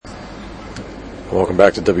Welcome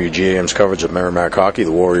back to WGAM's coverage of Merrimack hockey.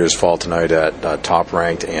 The Warriors fall tonight at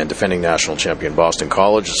top-ranked and defending national champion Boston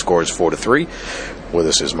College. The score is 4-3. With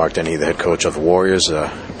us is Mark Dennehy, the head coach of the Warriors.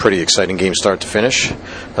 Pretty exciting game start to finish.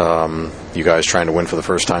 You guys trying to win for the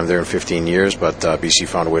first time there in 15 years, but BC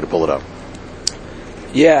found a way to pull it up.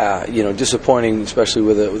 Yeah, disappointing, especially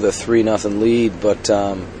with a 3-0 lead. But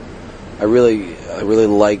I really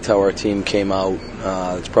liked how our team came out.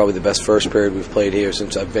 It's probably the best first period we've played here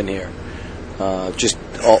since I've been here.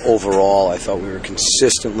 Overall, I thought we were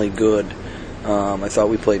consistently good. I thought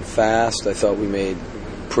we played fast. I thought we made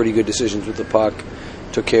pretty good decisions with the puck,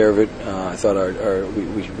 took care of it. I thought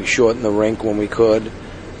we shortened the rink when we could.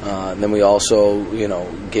 And then we also,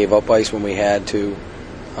 gave up ice when we had to.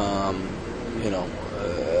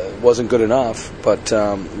 It wasn't good enough, but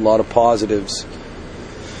a lot of positives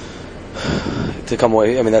to come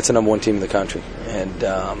away. I mean, that's the number one team in the country, and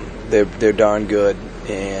they're darn good.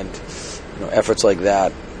 And efforts like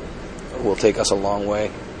that will take us a long way.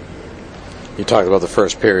 You talked about the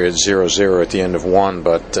first period 0-0 at the end of one,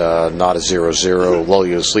 but not a 0-0 lull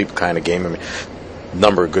you to sleep kind of game. I mean,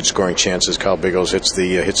 number of good scoring chances. Kyle Biggles hits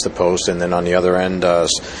the post, and then on the other end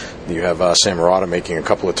you have Sam Murata making a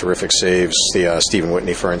couple of terrific saves. Stephen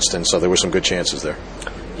Whitney, for instance. So there were some good chances there.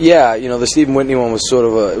 Yeah, the Stephen Whitney one was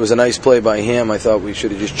it was a nice play by him. I thought we should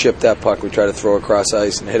have just chipped that puck. We tried to throw across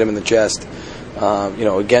ice and hit him in the chest.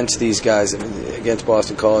 Against these guys, against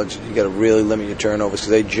Boston College, you got to really limit your turnovers because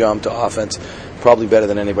they jump to offense probably better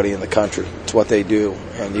than anybody in the country. It's what they do,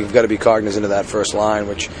 and you've got to be cognizant of that first line,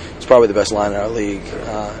 which is probably the best line in our league.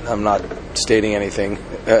 I'm not stating anything,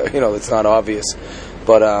 that's not obvious,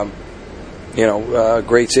 but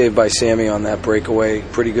great save by Sammy on that breakaway.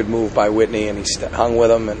 Pretty good move by Whitney, and he hung with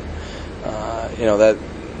him, and that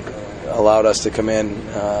allowed us to come in.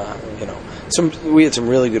 We had some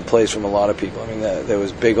really good plays from a lot of people. I mean, there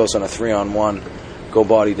was Biggles on a 3-on-1, go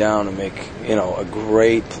body down and make a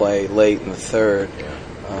great play late in the third.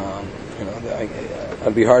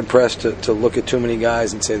 I'd be hard pressed to look at too many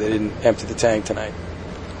guys and say they didn't empty the tank tonight.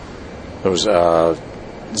 It was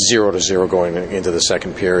 0-0 going into the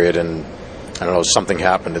second period, and I don't know, something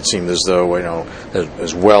happened. It seemed as though,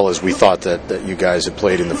 as well as we thought that you guys had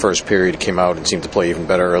played in the first period, came out and seemed to play even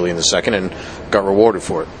better early in the second and got rewarded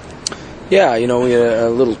for it. Yeah, we had a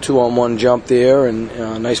little 2-on-1 jump there, and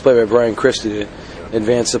a nice play by Brian Christie to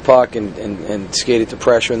advance the puck and skate it to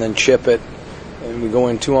pressure and then chip it. And we go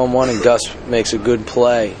in 2-on-1, and Gus makes a good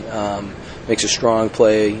play, makes a strong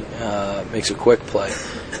play, makes a quick play.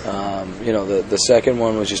 The second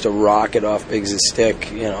one was just a rocket off Biggs'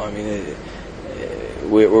 stick.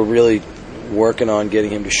 We're really working on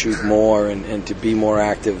getting him to shoot more and to be more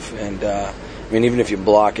active. And even if you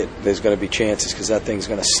block it, there's going to be chances because that thing's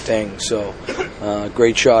going to sting. So,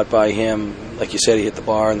 great shot by him. Like you said, he hit the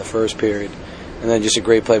bar in the first period. And then just a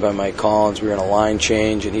great play by Mike Collins. We were in a line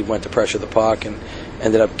change, and he went to pressure the puck and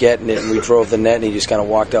ended up getting it. And we drove the net, and he just kind of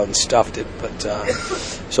walked out and stuffed it. But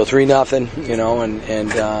so 3-0, and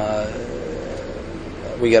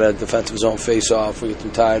we got a defensive zone face-off. We get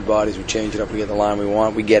some tired bodies. We change it up. We get the line we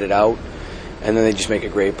want. We get it out. And then they just make a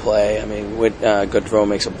great play. I mean, Gaudreau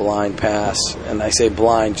makes a blind pass. And I say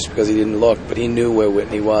blind just because he didn't look, but he knew where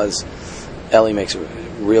Whitney was. Ellie makes a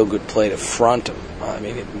real good play to front him.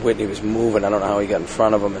 Whitney was moving. I don't know how he got in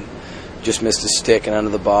front of him and just missed his stick and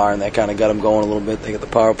under the bar, and that kind of got him going a little bit. They got the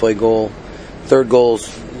power play goal. Third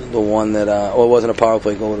goal's the one that, it wasn't a power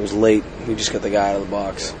play goal. It was late. We just got the guy out of the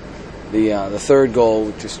box. The third goal,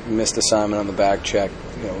 we just missed assignment on the back check.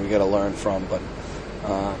 We got to learn from, but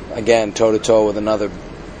again, toe-to-toe with another,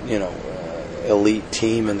 elite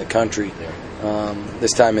team in the country.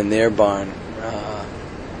 This time in their barn,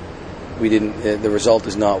 we didn't. The result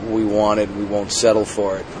is not what we wanted. We won't settle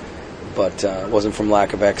for it. But it wasn't from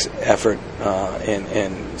lack of effort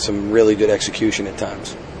and some really good execution at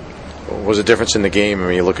times. Was a difference in the game? I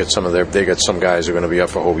mean, you look at they got some guys who are going to be up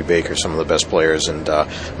for Hobie Baker, some of the best players, and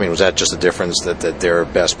was that just a difference that their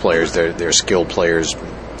best players, their skilled players,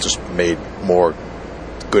 just made more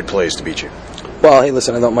good plays to beat you? Well, hey,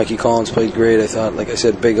 listen, I thought Mikey Collins played great. I thought, like I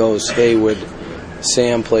said, Big O's, Haywood,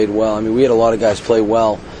 Sam played well. I mean, we had a lot of guys play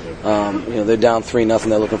well. They're down 3-0.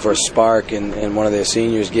 They're looking for a spark, and one of their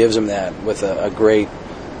seniors gives them that with a great,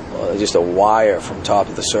 just a wire from top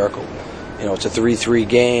of the circle. It's a 3-3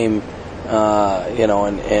 game,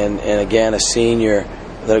 and again, a senior,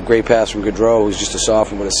 that a great pass from Gaudreau, who's just a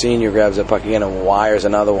sophomore, but a senior grabs that puck again and wires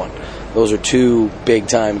another one. Those are two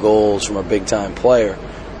big-time goals from a big-time player,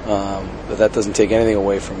 but that doesn't take anything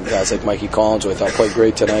away from guys like Mikey Collins, who I thought played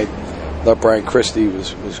great tonight. I thought Brian Christie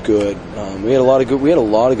was good. We had a lot of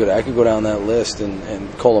good. I could go down that list,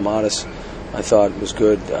 and Colomatis I thought was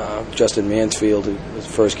good. Justin Mansfield, who was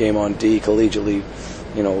the first game on D collegiately,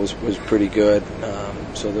 was pretty good.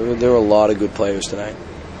 So there were a lot of good players tonight.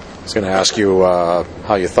 I was going to ask you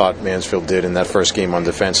how you thought Mansfield did in that first game on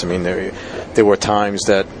defense. I mean, there were times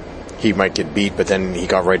that he might get beat, but then he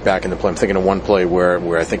got right back into play. I'm thinking of one play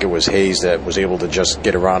where I think it was Hayes that was able to just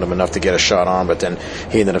get around him enough to get a shot on, but then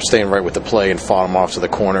he ended up staying right with the play and fought him off to the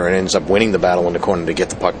corner and ends up winning the battle in the corner to get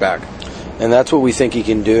the puck back. And that's what we think he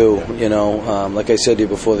can do, Like I said to you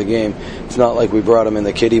before the game, it's not like we brought him in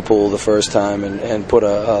the kiddie pool the first time and put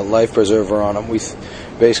a life preserver on him. We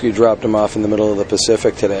basically dropped him off in the middle of the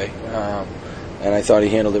Pacific today, and I thought he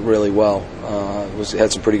handled it really well.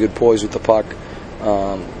 Had some pretty good poise with the puck.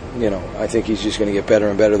 I think he's just going to get better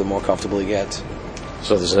and better the more comfortable he gets.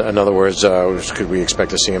 So, in other words, could we expect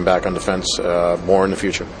to see him back on defense more in the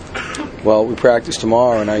future? Well, we practice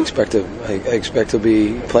tomorrow, and I expect to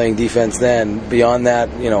be playing defense then. Beyond that,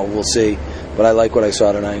 we'll see. But I like what I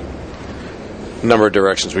saw tonight. A number of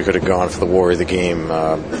directions we could have gone for the Warrior of the game.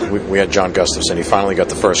 We had John Gustafson. He finally got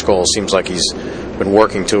the first goal. Seems like he's been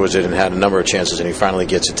working towards it and had a number of chances, and he finally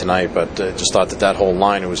gets it tonight. But just thought that whole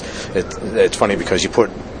line it's funny because you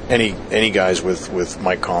put any guys with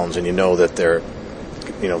Mike Collins, and you know that they're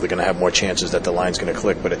going to have more chances that the line's going to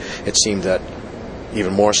click. But it seemed that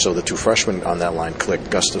even more so the two freshmen on that line clicked,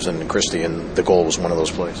 Gustafson and Christie, and the goal was one of those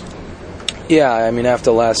plays. Yeah, I mean,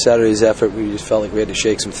 after last Saturday's effort, we just felt like we had to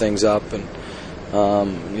shake some things up, and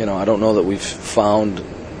I don't know that we've found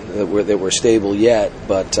that we're stable yet,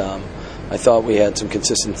 but I thought we had some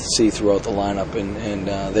consistency throughout the lineup, and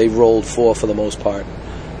they rolled four for the most part,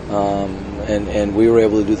 and we were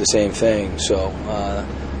able to do the same thing. So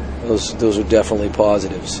those are definitely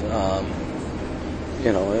positives.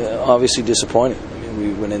 Obviously disappointing. I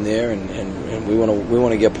mean, we went in there and we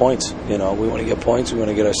want to get points. We want to get points. We want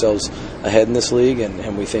to get ourselves ahead in this league,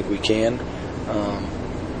 and we think we can.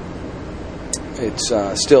 It's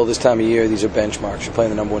still this time of year. These are benchmarks. You're playing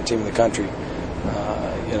the number one team in the country.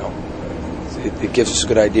 It gives us a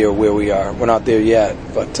good idea of where we are. We're not there yet,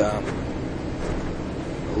 but a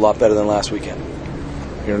lot better than last weekend.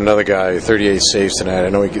 You're another guy, 38 saves tonight. I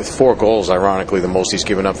know he gets 4 goals, ironically, the most he's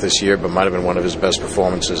given up this year, but might have been one of his best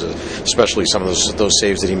performances, especially some of those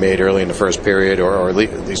saves that he made early in the first period, or at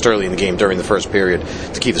least early in the game during the first period,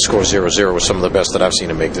 to keep the score 0-0 was some of the best that I've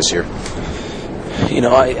seen him make this year. There's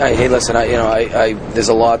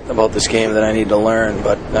a lot about this game that I need to learn,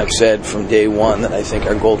 but I've said from day one that I think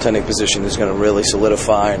our goaltending position is going to really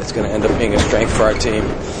solidify, and it's going to end up being a strength for our team.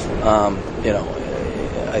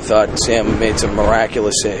 I thought Sam made some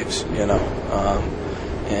miraculous saves, and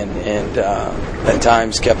at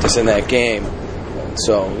times kept us in that game.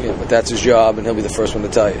 So, but that's his job, and he'll be the first one to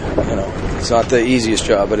tell you. It's not the easiest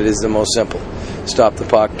job, but it is the most simple. Stop the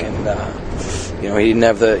puck, and he didn't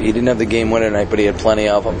have the game winner tonight, but he had plenty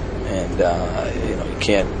of them, and you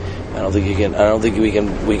can't. I don't think we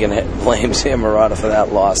can blame Sam Murata for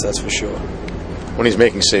that loss. That's for sure. When he's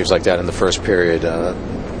making saves like that in the first period,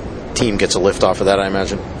 team gets a lift off of that, I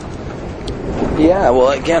imagine. Yeah, well,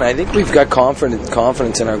 again, I think we've got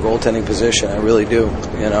confidence in our goaltending position. I really do.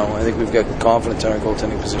 I think we've got confidence in our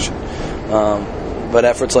goaltending position. But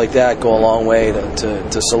efforts like that go a long way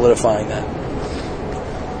to solidifying that.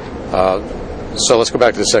 So let's go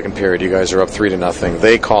back to the second period. You guys are up 3-0.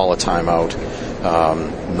 They call a timeout.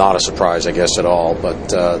 Not a surprise, I guess, at all. But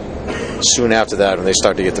soon after that, when they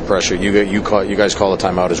start to get the pressure, you guys call a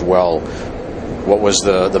timeout as well. What was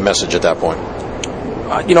the message at that point?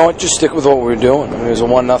 Just stick with what we were doing. I mean, it was a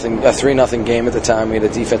 3-0 game at the time. We had a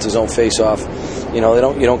defensive zone face-off. You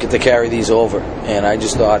don't get to carry these over. And I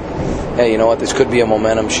just thought, hey, you know what? This could be a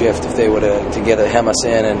momentum shift if they were to get a hem us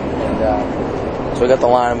in. And so we got the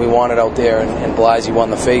line we wanted out there, and Blasey won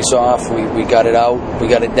the face-off. We got it out. We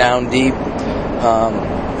got it down deep.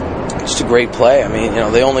 Just a great play. I mean,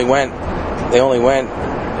 they only went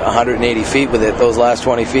 180 feet with it. Those last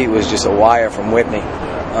 20 feet was just a wire from Whitney.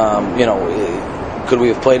 Could we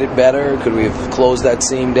have played it better? Could we have closed that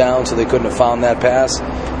seam down so they couldn't have found that pass?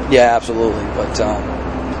 Yeah, absolutely. But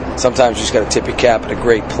sometimes you just got to tip your cap at a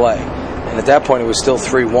great play. And at that point, it was still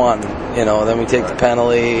 3-1. Then we take the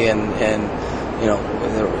penalty, and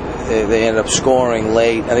they ended up scoring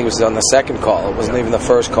late. I think it was on the second call. It wasn't even the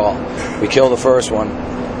first call. We killed the first one.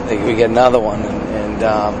 We get another one, and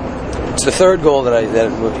it's the third goal that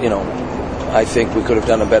I think we could have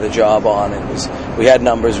done a better job on. We had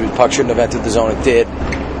numbers. The puck shouldn't have entered the zone. It did.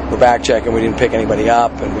 We're back checking. We didn't pick anybody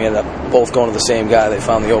up, and we ended up both going to the same guy. They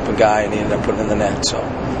found the open guy, and he ended up putting it in the net. So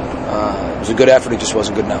it was a good effort. It just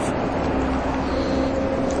wasn't good enough.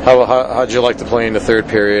 How'd you like to play in the third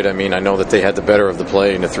period? I mean, I know that they had the better of the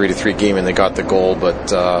play in the 3-3 game and they got the goal,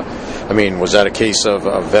 but I mean, was that a case of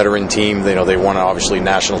a veteran team? They won obviously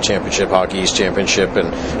national championship, Hockey East championship,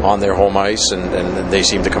 and on their home ice, and they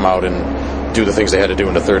seemed to come out and do the things they had to do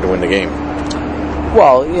in the third to win the game.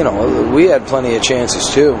 Well, we had plenty of chances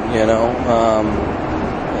too.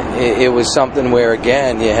 It was something where,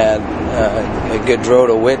 again, you had a Gaudreau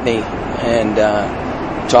to Whitney and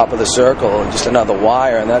top of the circle, just another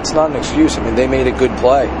wire, and that's not an excuse. I mean, they made a good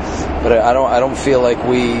play, but I don't feel like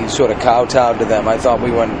we sort of kowtowed to them. I thought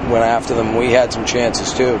we went after them. We had some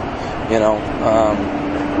chances too.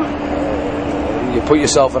 You put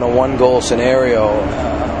yourself in a one-goal scenario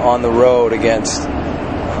on the road against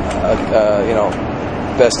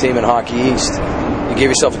best team in Hockey East. You gave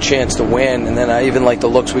yourself a chance to win, and then I even like the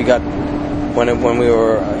looks we got when we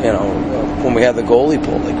were, when we had the goalie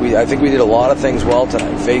pull. I think we did a lot of things well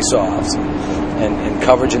tonight, face-offs and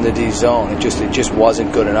coverage in the D zone. It just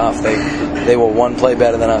wasn't good enough. They were one play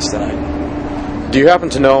better than us tonight. Do you happen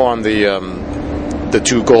to know on the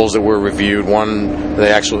two goals that were reviewed? One,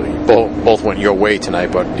 they actually both went your way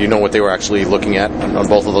tonight, but do you know what they were actually looking at on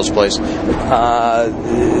both of those plays? The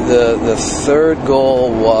third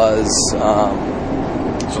goal was.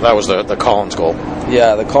 So that was the Collins goal.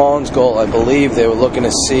 Yeah, the Collins goal. I believe they were looking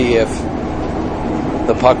to see if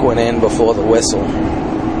the puck went in before the whistle.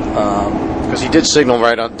 Because he did signal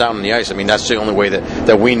right down on the ice. I mean, that's the only way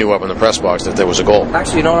that we knew up in the press box that there was a goal.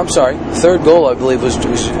 Actually, you know what? I'm sorry. The third goal, I believe, was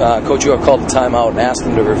Coach York called a timeout and asked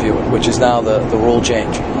them to review it, which is now the rule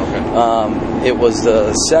change. Okay. It was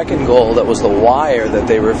the second goal that was the wire that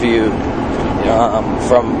they reviewed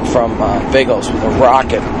from Bigos with a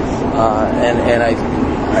rocket. And I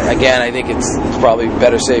think it's probably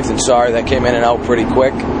better safe than sorry. That came in and out pretty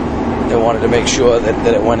quick. They wanted to make sure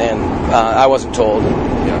that it went in. I wasn't told.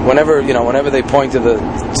 Yeah. Whenever they point to the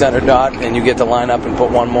center dot and you get to line up and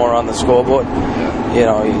put one more on the scoreboard,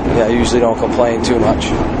 I usually don't complain too much.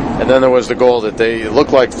 And then there was the goal that they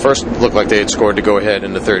looked like they had scored to go ahead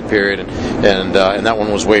in the third period, and that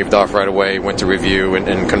one was waved off right away. Went to review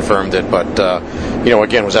and confirmed it. But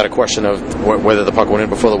again, was that a question of whether the puck went in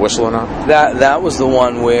before the whistle or not? That was the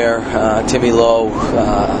one where Timmy Lowe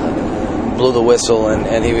blew the whistle,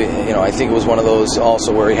 and he, I think it was one of those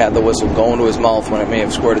also where he had the whistle going to his mouth when it may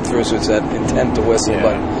have squirted through, so it's that intent to whistle. Yeah.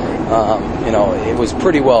 But it was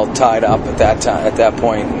pretty well tied up at that time. At that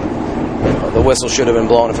point, the whistle should have been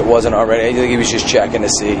blown if it wasn't already. I think he was just checking to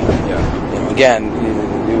see. Yeah. Again,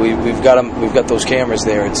 we've got those cameras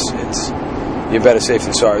there. It's you're better safe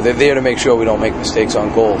than sorry. They're there to make sure we don't make mistakes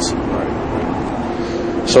on goals. Right.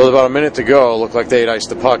 So with about a minute to go, it looked like they had iced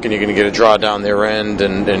the puck, and you're going to get a draw down their end,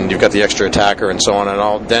 and you've got the extra attacker and so on and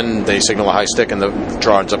all. Then they signal a high stick, and the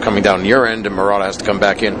draw ends up coming down your end, and Murata has to come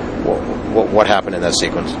back in. What happened in that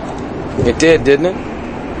sequence? It did, didn't it?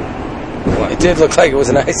 It did look like it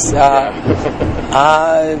was nice. The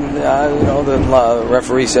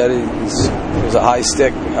referee said it was a high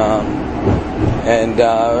stick, and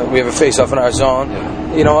we have a face-off in our zone.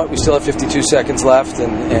 Yeah. You know what? We still have 52 seconds left,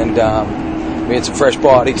 and we had some fresh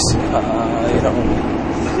bodies. We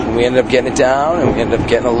ended up getting it down, and we ended up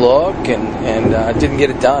getting a look, and didn't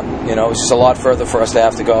get it done. It was just a lot further for us to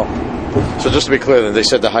have to go. So just to be clear, they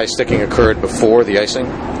said the high sticking occurred before the icing?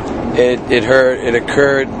 It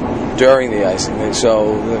occurred during the icing, and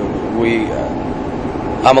so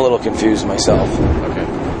I'm a little confused myself. Okay.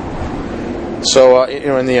 So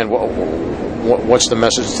in the end, what's the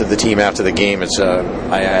message to the team after the game? It's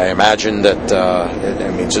I imagine that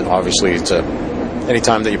obviously it's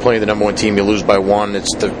anytime that you play the number one team, you lose by one.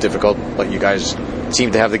 It's difficult, but you guys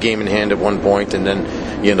seem to have the game in hand at one point, and then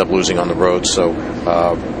you end up losing on the road. So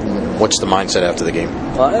what's the mindset after the game?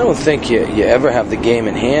 Well, I don't think you ever have the game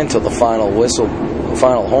in hand till the final whistle, the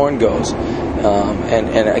final horn goes.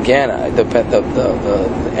 And again, the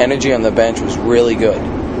energy on the bench was really good.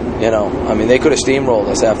 They could have steamrolled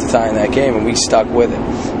us after tying that game, and we stuck with it.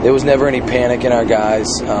 There was never any panic in our guys.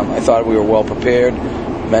 I thought we were well prepared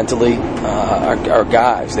mentally. Our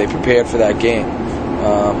guys, they prepared for that game.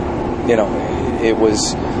 It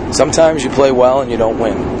was sometimes you play well and you don't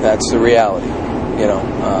win. That's the reality.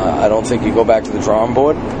 I don't think you go back to the drawing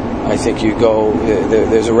board. I think you go.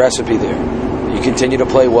 There's a recipe there. You continue to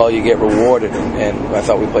play well, you get rewarded, and I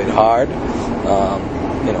thought we played hard.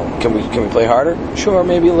 Can we play harder? Sure,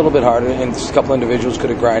 maybe a little bit harder, and a couple individuals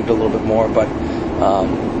could have grinded a little bit more. But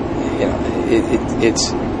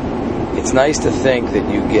it's nice to think that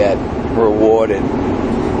you get rewarded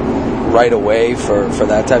right away for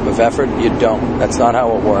that type of effort. You don't. That's not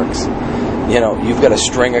how it works. You've got to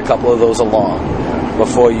string a couple of those along.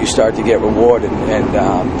 before you start to get rewarded. And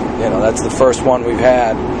that's the first one we've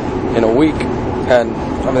had in a week. And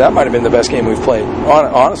I mean, that might have been the best game we've played.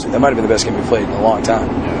 Honestly, that might have been the best game we've played in a long time.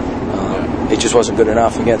 It just wasn't good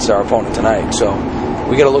enough against our opponent tonight. So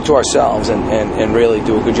we got to look to ourselves and really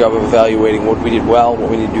do a good job of evaluating what we did well, what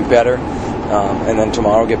we need to do better, and then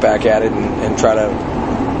tomorrow get back at it and try to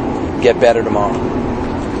get better tomorrow.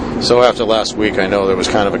 So after last week, I know there was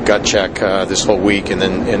kind of a gut check this whole week, and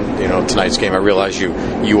then in tonight's game, I realize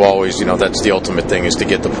you always, that's the ultimate thing, is to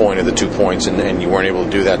get the point of the 2 points, and you weren't able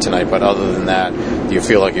to do that tonight. But other than that, do you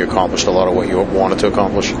feel like you accomplished a lot of what you wanted to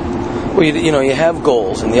accomplish? Well, you have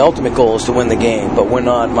goals, and the ultimate goal is to win the game, but we're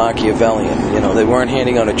not Machiavellian. They weren't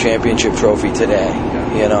handing out a championship trophy today.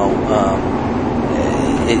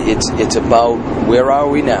 It's about where are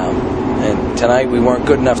we now, and tonight we weren't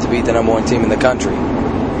good enough to beat the number 1 team in the country.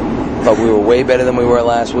 But we were way better than we were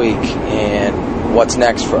last week. And what's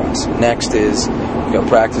next for us? Next is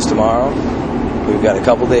practice tomorrow. We've got a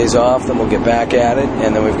couple days off, then we'll get back at it,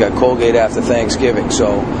 and then we've got Colgate after Thanksgiving.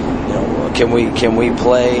 So, can we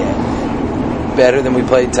play better than we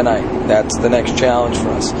played tonight? That's the next challenge for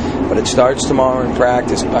us. But it starts tomorrow in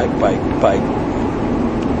practice by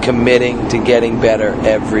committing to getting better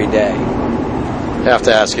every day. I have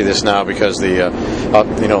to ask you this now because the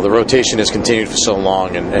rotation has continued for so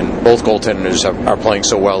long, and both goaltenders are playing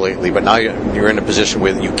so well lately. But now you're in a position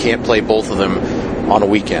where you can't play both of them on a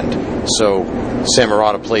weekend. So Sam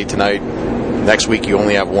Marotta played tonight. Next week you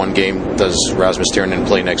only have one game. Does Rasmus Tiernan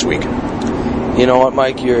play next week? You know what,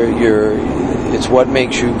 Mike? It's what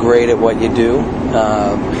makes you great at what you do.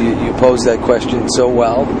 You pose that question so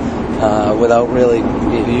well. Without really,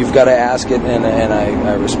 you've got to ask it, and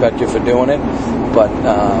I respect you for doing it. But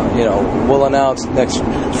we'll announce next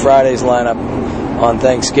Friday's lineup on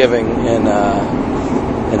Thanksgiving,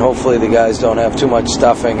 and hopefully the guys don't have too much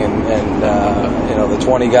stuffing, and the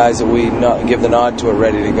 20 guys that we give the nod to are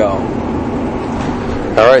ready to go.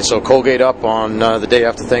 All right, so Colgate up on the day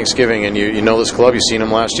after Thanksgiving, and you know this club. You've seen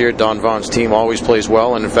them last year. Don Vaughn's team always plays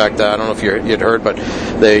well, and in fact, I don't know if you'd heard, but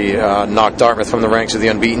they knocked Dartmouth from the ranks of the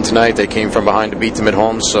unbeaten tonight. They came from behind to beat them at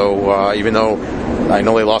home, so even though I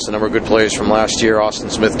know they lost a number of good players from last year, Austin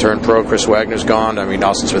Smith turned pro, Chris Wagner's gone. I mean,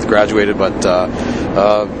 Austin Smith graduated, but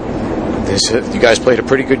you guys played a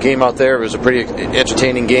pretty good game out there. It was a pretty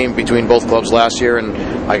entertaining game between both clubs last year, and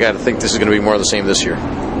I got to think this is going to be more of the same this year.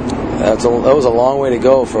 That was a long way to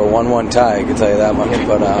go for a 1-1 tie, I can tell you that much.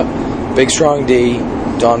 But big, strong D.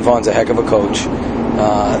 Don Vaughn's a heck of a coach.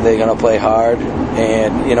 They're going to play hard,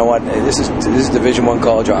 and you know what? This is Division I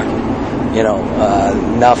college hockey.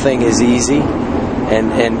 Nothing is easy,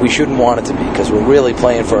 and we shouldn't want it to be, because we're really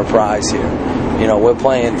playing for a prize here. We're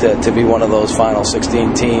playing to be one of those final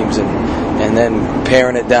 16 teams, and then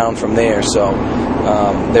paring it down from there. So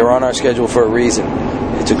they're on our schedule for a reason.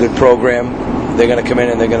 It's a good program. They're going to come in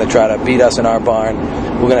and they're going to try to beat us in our barn.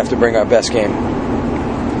 We're going to have to bring our best game.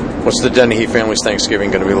 What's the Dennehy family's Thanksgiving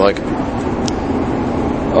going to be like?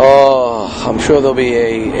 Oh, I'm sure there'll be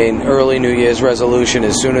an early New Year's resolution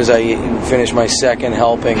as soon as I finish my second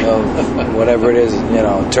helping of whatever it is,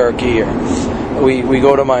 turkey. Or we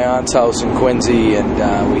go to my aunt's house in Quincy,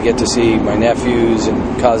 and we get to see my nephews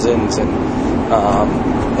and cousins, and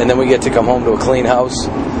then we get to come home to a clean house.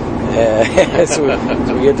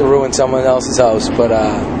 So we get to ruin someone else's house, but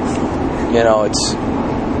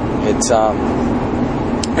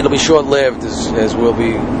it'll be short-lived as we'll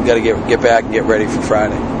be got to get back and get ready for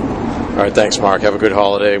Friday. All right, thanks, Mark. Have a good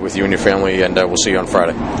holiday with you and your family, and we'll see you on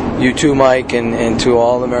Friday. You too, Mike, and to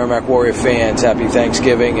all the Merrimack Warrior fans, happy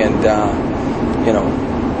Thanksgiving, and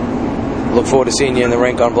look forward to seeing you in the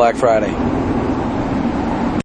rink on Black Friday.